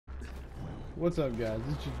What's up, guys?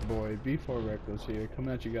 It's your boy B4 Reckless here,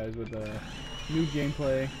 coming at you guys with a new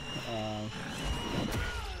gameplay.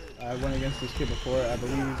 I went against this kid before. I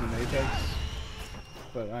believe he's in Apex,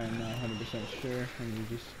 but I am not 100% sure. And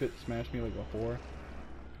he just spit smashed me like a whore.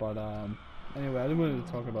 But anyway, I just wanted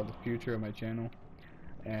to talk about the future of my channel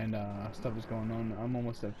and stuff that's going on. I'm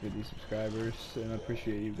almost at 50 subscribers, and I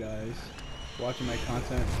appreciate you guys watching my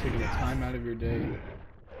content, taking the time out of your day,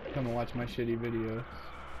 come and watch my shitty videos.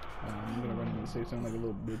 I'm gonna run in and say something like a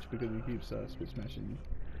little bitch because he keeps spit smashing me.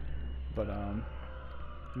 But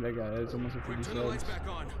that guy is almost at 50 subs.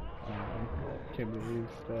 Can't believe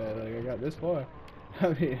that like I got this far.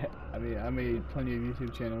 I made plenty of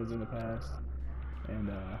YouTube channels in the past,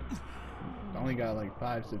 and I only got like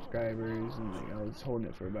 5 subscribers, and like, I was holding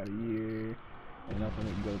it for about a year, and nothing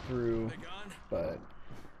would go through. But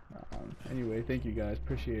anyway, thank you guys,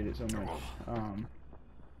 appreciate it so much.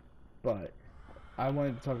 But I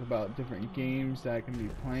wanted to talk about different games that I can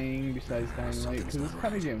be playing besides Dying Light, because it's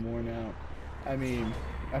kind of getting worn out. I mean,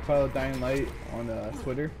 I followed Dying Light on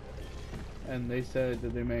Twitter, and they said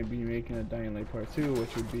that they might be making a Dying Light Part 2,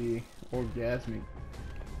 which would be orgasmic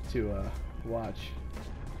to watch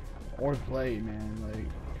or play, man. Like,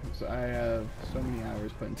 so I have so many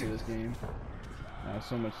hours put into this game,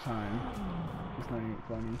 so much time. It's not even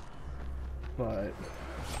funny. But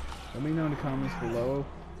let me know in the comments below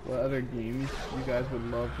what other games you guys would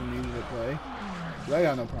love for me to play. I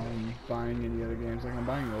got no problem buying any other games. Like, I'm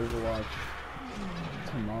buying Overwatch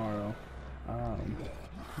tomorrow.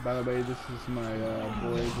 By the way, this is my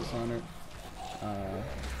boy Dishonored.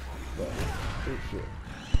 But oh shit.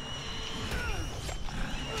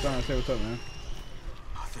 Donna, say what's up, man.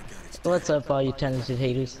 What's up, all you talented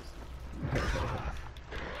haters?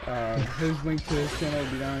 His link to his channel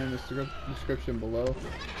will be down in the description below.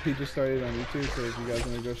 He just started on YouTube, so if you guys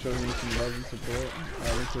want to go show him some love and support,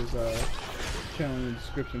 link to his channel in the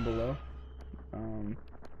description below.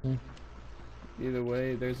 Either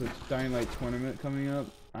way, there's a Dying Light tournament coming up.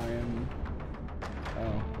 I am.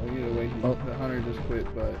 Oh, well, either way, the hunter just quit,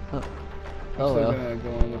 but I'm still gonna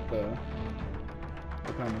go on with the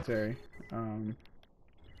commentary.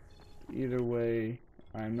 Either way,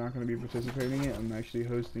 I'm not going to be participating in it. I'm actually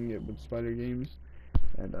hosting it with Spider Games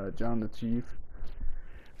and John the Chief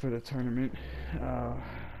for the tournament.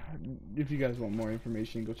 If you guys want more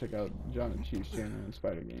information, go check out John the Chief's channel and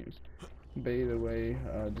Spider Games. But either way,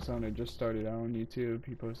 Dishonored just started out on YouTube.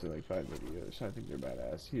 He posted like 5 videos. I think they're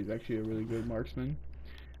badass. He's actually a really good marksman,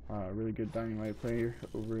 really good Dying Light player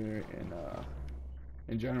over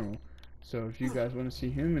in general. So if you guys want to see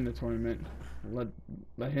him in the tournament,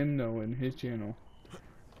 let him know in his channel,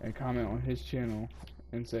 and comment on his channel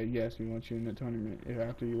and say, yes, we want you in the tournament. If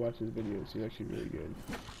after you watch his videos, he's actually really good.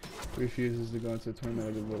 He refuses to go into the tournament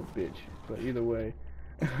like a little bitch. But either way,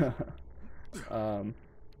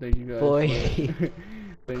 thank you guys.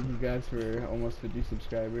 Thank you guys for almost 50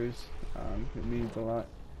 subscribers. It means a lot.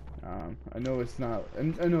 I know it's not.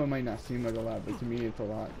 I know it might not seem like a lot, but to me, it's a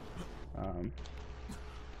lot.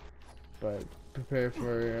 But prepare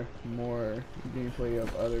for more gameplay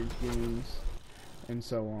of other games and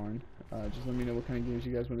so on. Just let me know what kind of games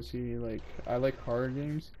you guys want to see. Like, I like horror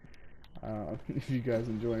games. If you guys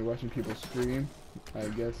enjoy watching people scream, I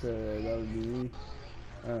guess that would be me.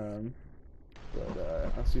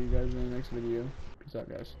 But I'll see you guys in the next video. Peace out,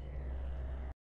 guys.